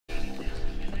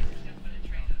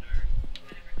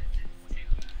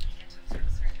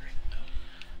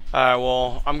Alright,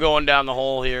 well, I'm going down the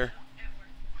hole here.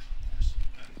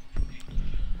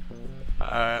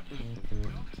 Alright.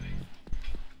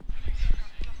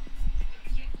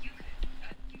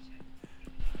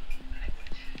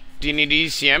 Do you need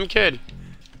ECM, kid?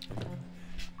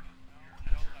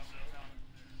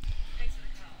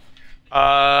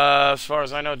 As far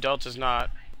as I know, Delta's not.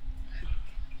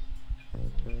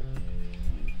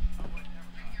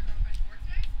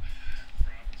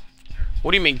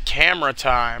 What do you mean, camera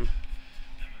time?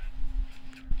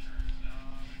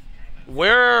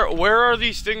 Where are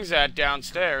these things at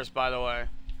downstairs, by the way?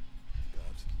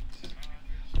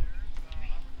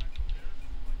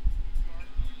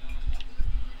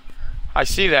 I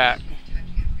see that.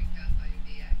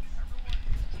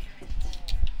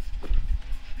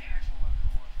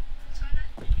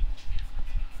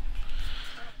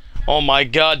 Oh my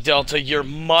god, Delta, your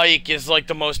mic is like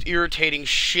the most irritating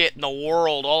shit in the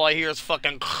world. All I hear is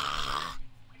fucking...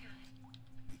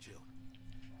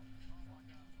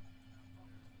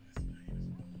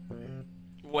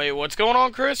 Wait, what's going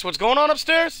on, Chris? What's going on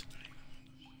upstairs?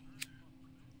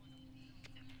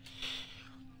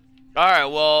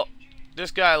 Alright, well,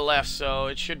 this guy left, so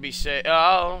it should be safe.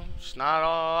 Oh, it's not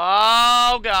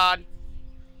all... Oh, God.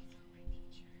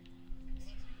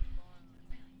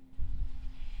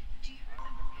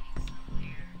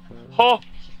 Ho!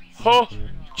 Ho!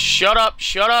 Shut up,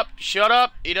 shut up, shut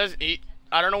up.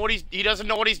 I don't know what he doesn't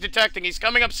know what he's detecting. He's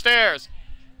coming upstairs.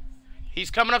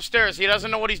 He's coming upstairs. He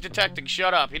doesn't know what he's detecting.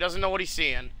 Shut up. He doesn't know what he's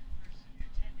seeing.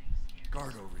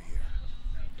 Guard over here.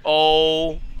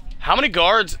 Oh, how many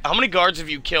guards have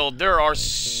you killed? There are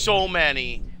so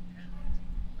many.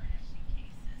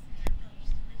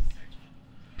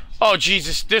 Oh,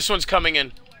 Jesus, this one's coming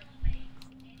in.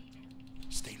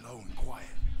 Stay low and quiet.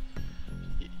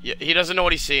 Yeah, he doesn't know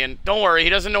what he's seeing. Don't worry, he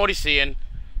doesn't know what he's seeing.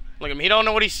 Look at him, he don't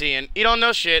know what he's seeing. He don't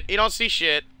know shit. He don't see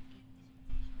shit.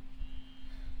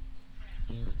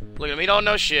 Look at him, he don't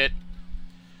know shit.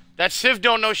 That Civ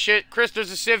don't know shit. Chris,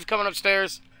 there's a Civ coming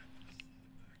upstairs.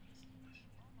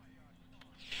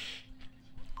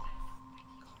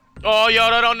 Oh, yo,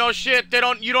 they don't know shit.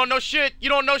 You don't know shit. You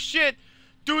don't know shit.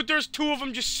 Dude, there's two of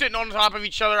them just sitting on top of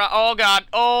each other. Oh, God.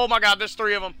 Oh, my God, there's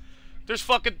three of them.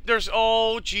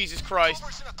 Oh, Jesus Christ.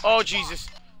 Oh, Jesus.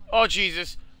 Oh,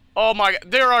 Jesus. Oh, my God.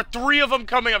 There are three of them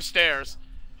coming upstairs.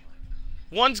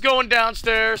 One's going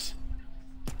downstairs.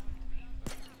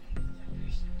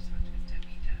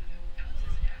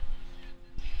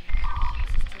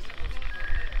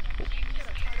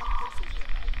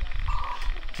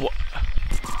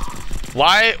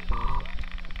 Why?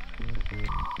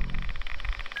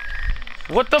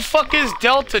 What the fuck is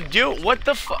Delta do? What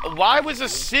the fuck? Why was a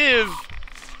Civ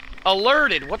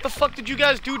alerted? What the fuck did you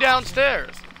guys do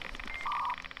downstairs?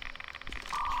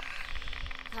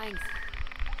 Thanks.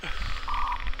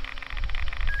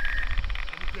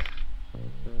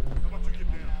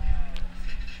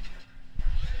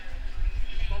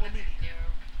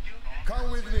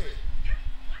 Come with me.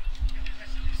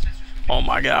 Oh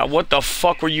my God, what the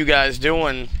fuck were you guys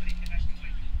doing?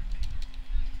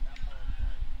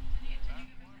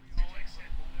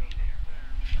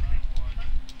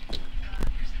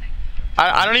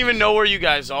 I don't even know where you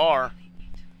guys are.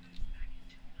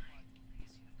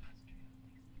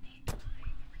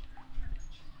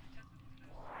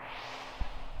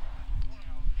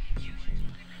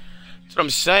 That's what I'm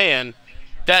saying.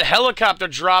 That helicopter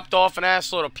dropped off an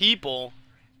assload of people.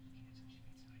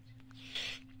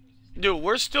 Dude,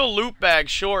 we're still loot bag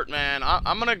short, man.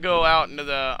 I'm gonna go out into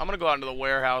the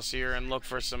warehouse here and look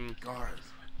for some guards.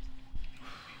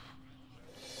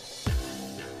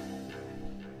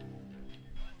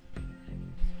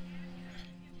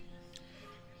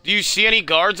 Do you see any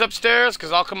guards upstairs?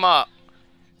 Cause I'll come up.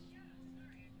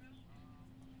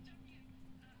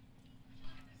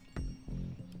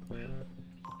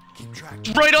 Keep track.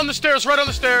 Right on the stairs, right on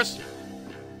the stairs.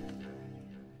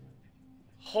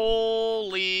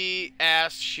 Holy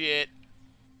ass shit.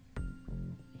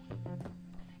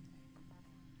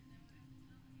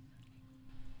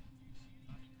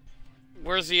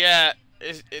 Where's he at?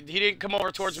 He didn't come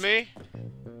over towards me?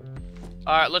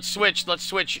 Alright, let's switch, let's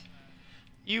switch.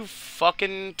 You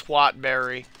fucking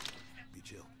twatberry. Be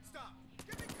chill.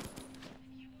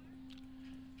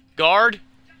 Guard?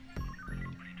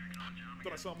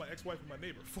 Thought I saw my ex-wife and my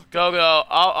neighbor. Fuck. Go, go.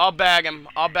 I'll bag him.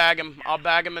 I'll bag him. I'll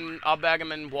bag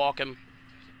him and walk him.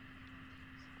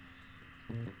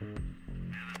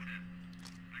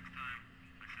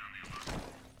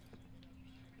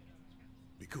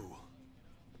 Be cool.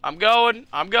 I'm going.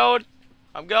 I'm going.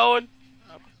 I'm going.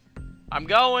 I'm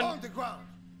going. On the ground.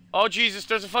 Oh, Jesus,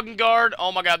 there's a fucking guard.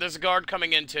 Oh, my God, there's a guard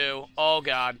coming in, too. Oh,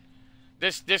 God.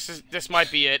 This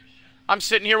might be it. I'm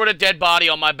sitting here with a dead body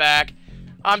on my back.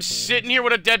 I'm sitting here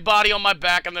with a dead body on my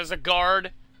back, and there's a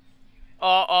guard.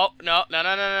 Oh, no.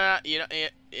 You know,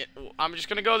 I'm just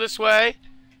gonna go this way.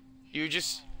 You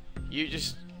just...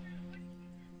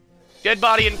 Dead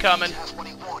body incoming.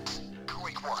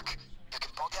 Great work. You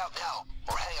can bug out now,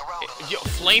 or hang around. Yo,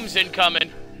 flames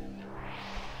incoming.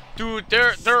 Dude,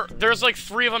 there's like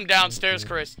 3 of them downstairs,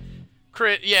 Chris.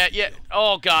 Yeah.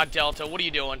 Oh, God, Delta, what are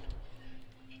you doing?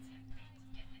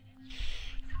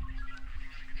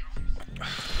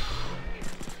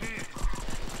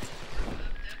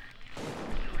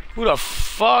 Who the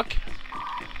fuck?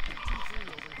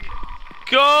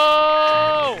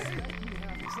 Go!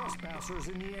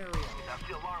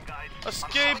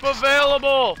 Escape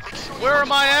available! Where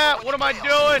am I at? What am I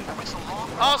doing?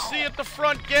 I'll see you at the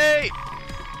front gate!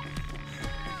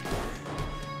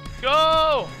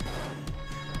 Go!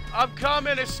 I'm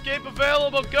coming! Escape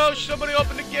available! Go! Somebody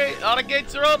open the gate! All the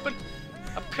gates are open!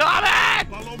 I'm coming!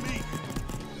 Follow me.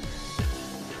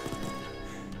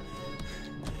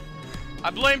 I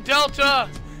blame Delta!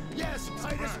 Yes,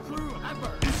 tightest crew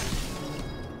ever.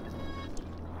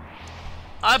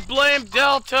 I blame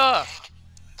Delta!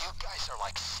 You guys are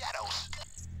like shadows.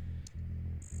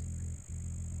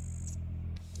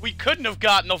 We couldn't have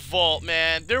gotten the vault,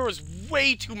 man. There was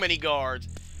way too many guards.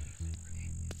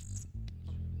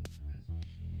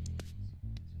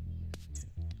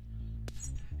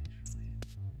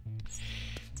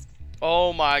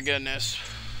 Oh my goodness.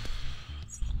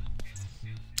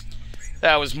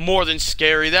 That was more than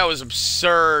scary. That was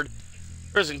absurd.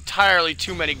 There's entirely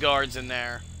too many guards in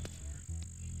there.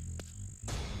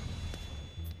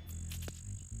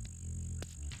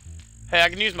 Hey, I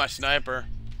can use my sniper.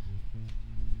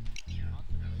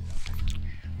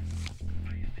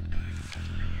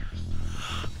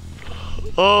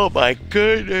 Oh my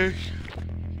goodness.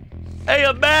 Hey,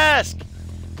 a mask!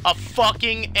 A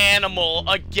fucking animal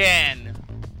again.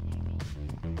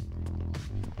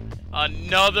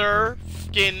 Another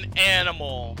fucking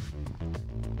animal.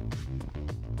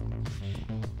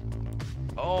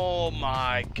 Oh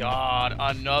my God,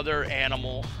 another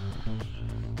animal.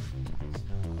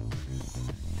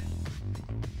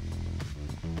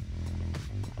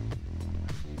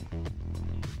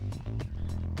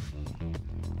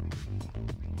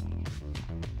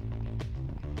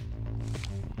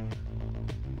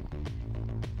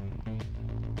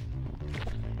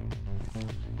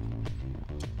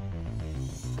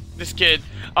 This kid,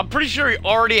 I'm pretty sure he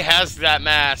already has that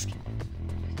mask.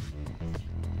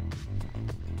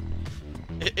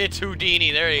 It's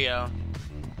Houdini, there you go.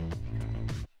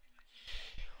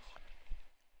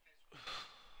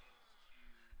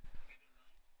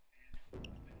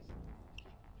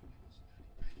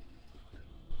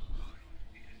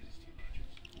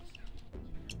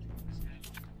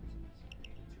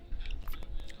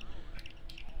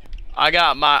 I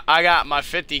got my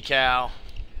 50 cal.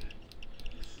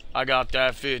 I got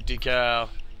that 50 cal.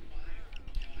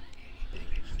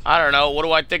 I don't know. What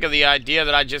do I think of the idea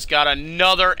that I just got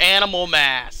another animal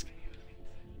mask?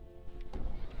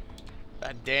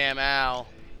 That damn owl.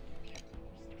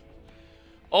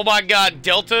 Oh my God,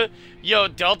 Delta. Yo,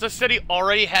 Delta said he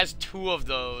already has 2 of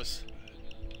those.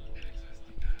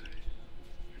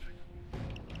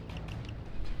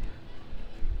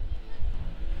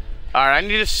 Alright, I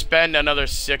need to spend another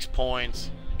 6 points.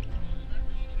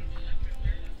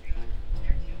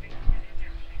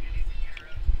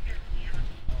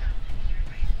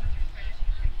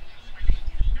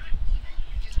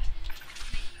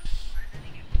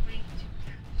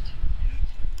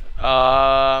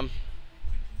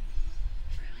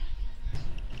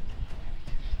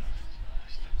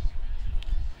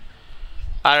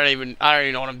 I don't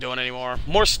even know what I'm doing anymore.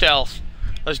 More stealth.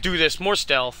 Let's do this. More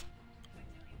stealth.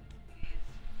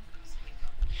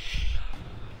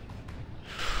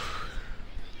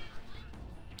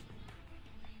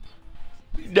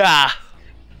 Nah.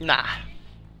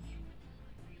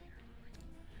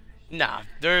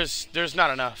 There's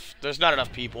not enough. There's not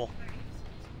enough people.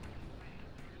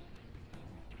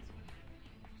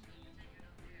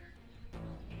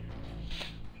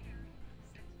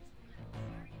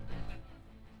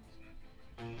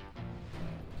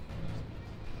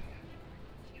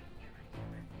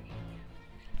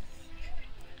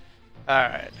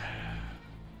 Alright.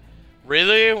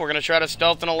 Really? We're gonna try to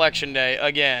stealth on election day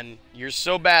again. You're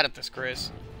so bad at this,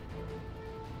 Chris.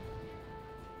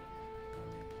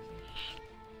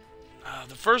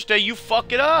 The first day you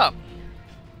fuck it up.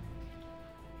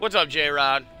 What's up,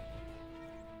 J-Rod?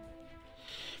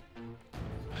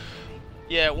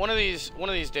 Yeah, one of these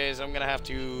days I'm gonna have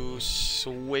to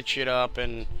switch it up,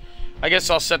 and I guess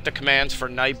I'll set the commands for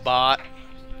Nightbot,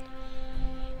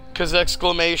 because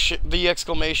the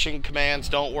exclamation commands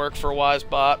don't work for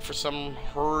Wisebot for some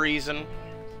reason.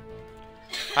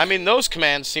 I mean, those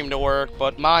commands seem to work,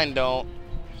 but mine don't.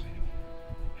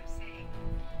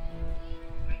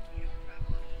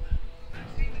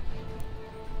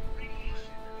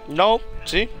 Nope.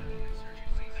 See?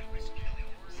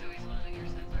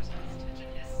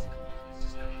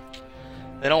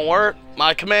 They don't work.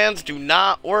 My commands do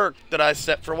not work that I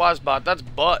set for Wisebot. That's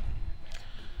butt.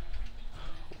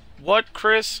 What,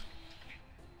 Chris?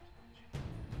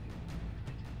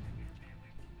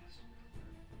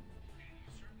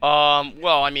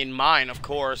 Well, I mean mine, of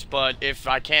course, but if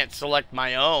I can't select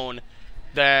my own,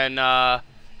 then, I'm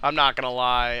not gonna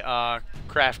lie,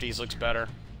 Crafty's looks better.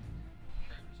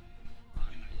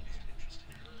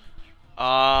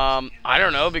 I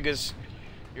don't know, because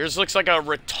yours looks like a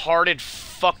retarded,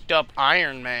 fucked up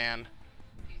Iron Man.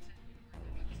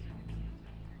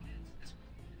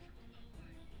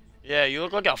 Yeah, you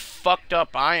look like a fucked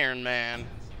up Iron Man.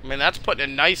 I mean, that's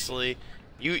putting it nicely.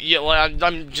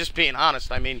 I'm just being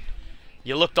honest. I mean,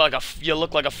 you look like a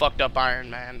fucked up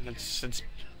Iron Man. It's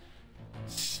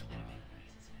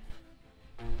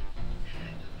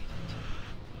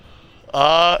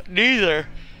neither.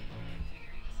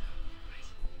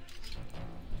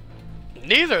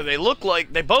 Neither. They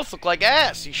both look like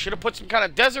ass. You should have put some kind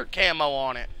of desert camo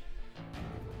on it.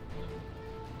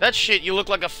 That shit, you look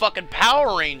like a fucking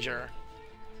Power Ranger.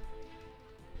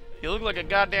 You look like a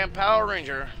goddamn Power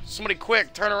Ranger. Somebody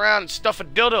quick, turn around and stuff a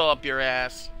dildo up your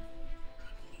ass.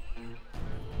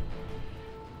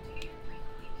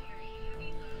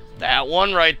 That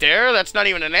one right there, that's not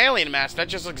even an alien mask. That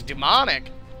just looks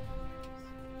demonic.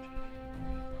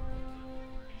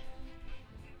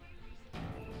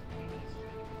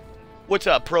 What's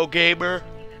up, pro gamer?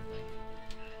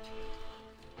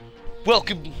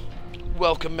 Welcome,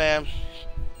 man.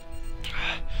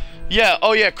 Yeah,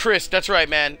 oh yeah, Chris, that's right,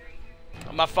 man.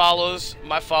 My followers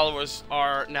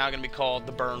are now gonna be called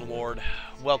the Burn Ward.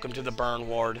 Welcome to the Burn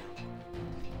Ward.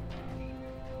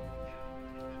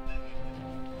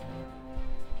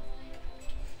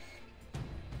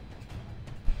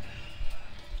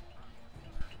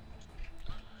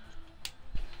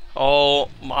 Oh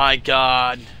my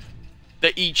god.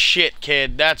 The eat shit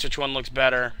kid. That's which one looks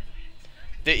better.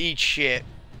 The eat shit.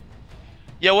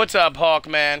 Yo, what's up, Hawk,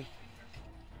 man?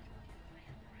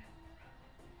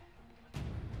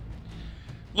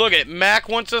 Look at Mac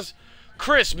wants us.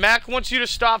 Chris, Mac wants you to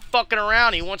stop fucking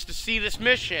around. He wants to see this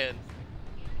mission.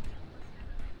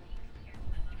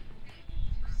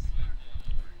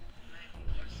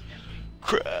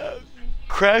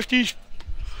 Crafty's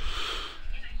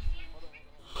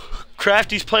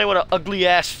playing with an ugly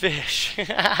ass fish.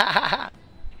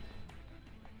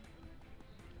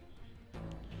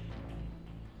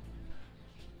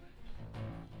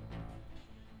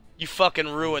 You fucking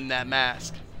ruined that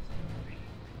mask.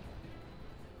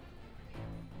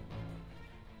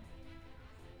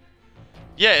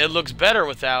 Yeah, it looks better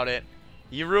without it.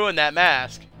 You ruined that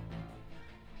mask.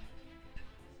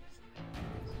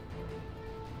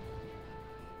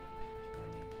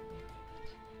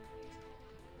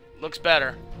 Looks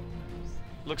better.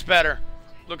 Looks better.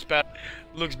 Looks better.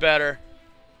 Looks better.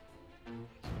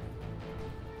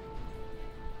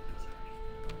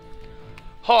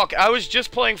 Hawk, I was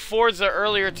just playing Forza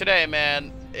earlier today,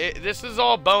 man. This is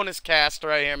all bonus cast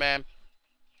right here, man.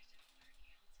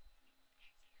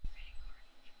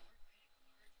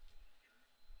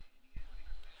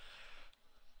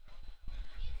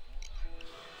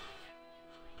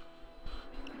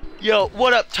 Yo,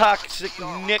 what up, Toxic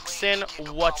Nixon?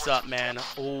 What's up, man?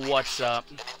 What's up?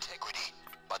 And integrity,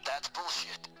 but that's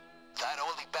bullshit. That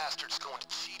oily bastard's going to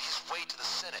cheat his way to the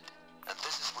Senate, and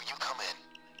this is where you come in.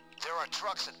 There are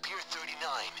trucks at Pier 39.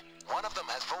 One of them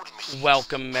has voting machines.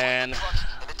 Welcome, man.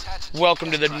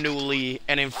 Welcome to the newly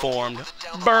and informed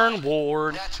Burn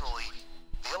Ward. Naturally,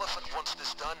 the elephant wants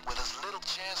this done with as little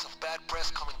chance of bad press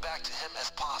coming back to him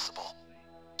as possible.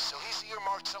 So he's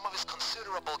earmarked some of his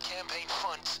considerable campaign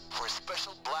funds for a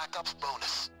special Black Ops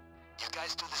bonus. You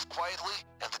guys do this quietly,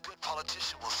 and the good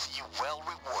politician will see you well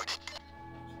rewarded.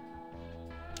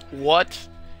 What?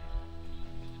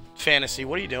 Fantasy,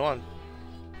 what are you doing?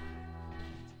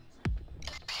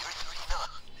 Pier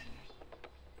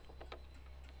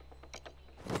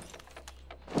 39.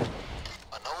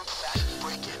 An old-fashioned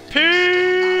break-in.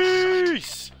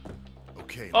 Peace!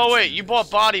 Okay. Oh wait, you bought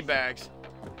body bags.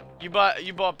 You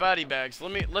bought body bags.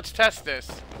 Let's test this.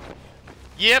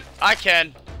 Yep, I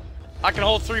can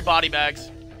hold 3 body bags.